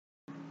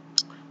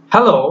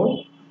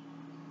Hello,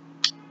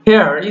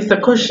 here is the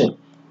question.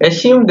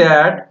 Assume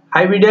that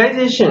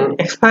hybridization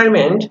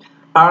experiments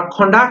are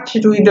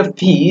conducted with the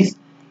fees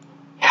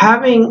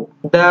having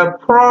the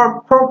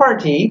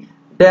property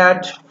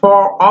that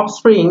for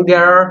offspring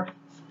there are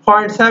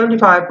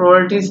 0.75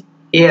 probabilities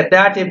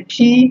that a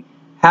P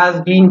has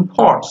green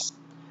pods.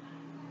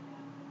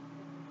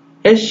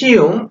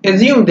 Assume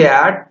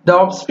that the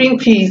offspring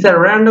P's are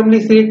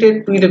randomly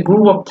selected with a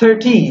group of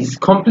 30s.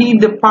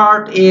 Complete the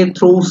part A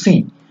through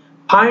C.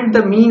 Find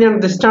the mean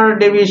and the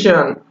standard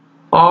deviation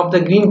of the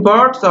green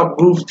parts of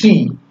group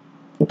 3.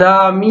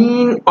 The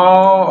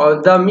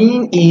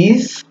mean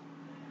is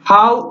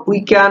how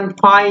we can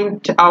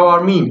find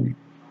our mean.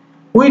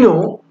 We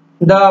know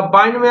the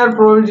binomial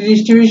probability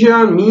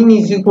distribution mean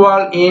is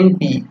equal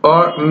NP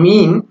or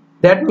mean.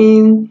 That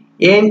means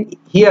n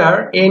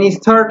here n is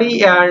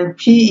 30 and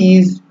p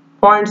is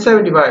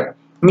 0.75.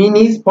 Mean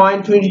is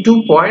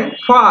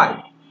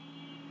 0.22.5.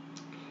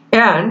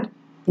 And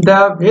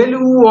the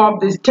value of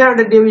the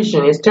standard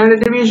deviation is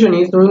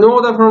we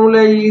know the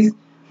formula is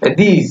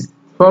this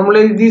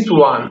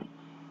one,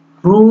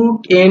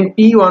 root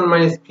np 1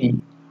 minus p.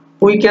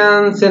 We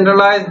can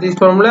centralize this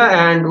formula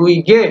and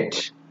we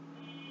get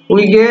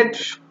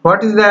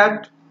what is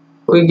that?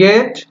 We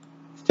get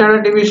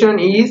standard deviation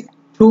is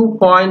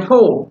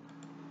 2.4.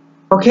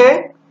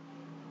 okay,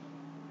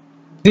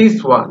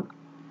 this one.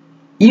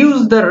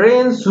 Use the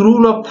range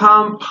rule of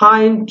thumb,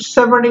 find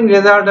separating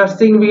results are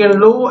significantly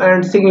low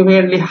and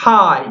significantly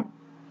high.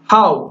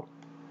 How?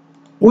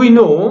 We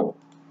know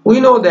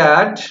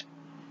that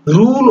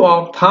rule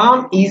of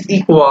thumb is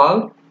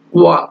equal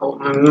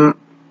mu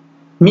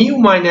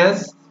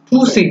minus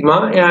 2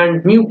 sigma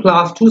and mu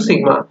plus 2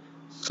 sigma.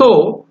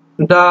 So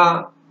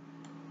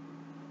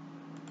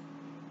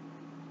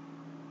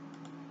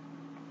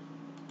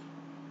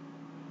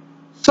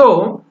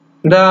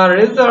the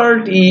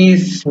result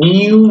is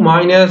mu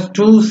minus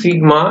 2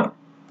 sigma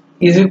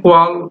is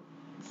equal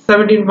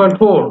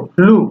 17.4.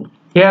 Look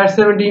here,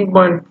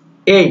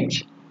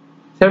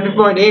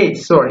 17.8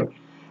 sorry.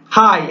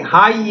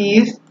 High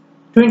is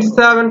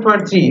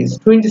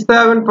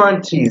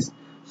 27.3.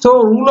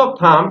 So rule of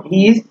thumb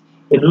is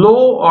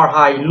low or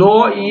high.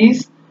 Low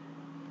is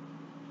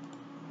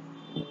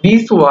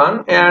this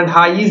one and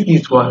high is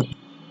this one.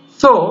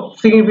 So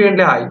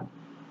significantly high.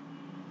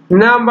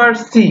 Number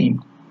C.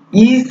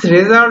 Is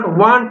result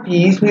one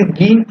piece with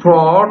green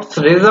pods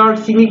result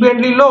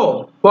significantly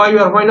low? Why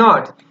or why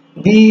not?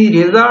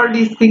 The result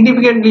is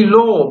significantly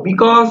low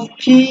because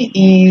P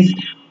is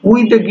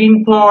with the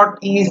green pod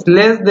is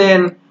less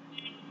than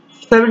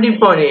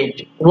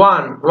 17.8.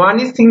 1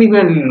 is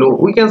significantly low.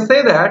 We can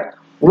say that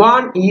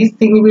 1 is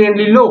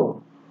significantly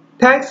low.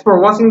 Thanks for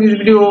watching this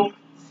video.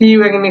 See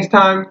you again next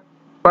time.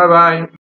 Bye bye.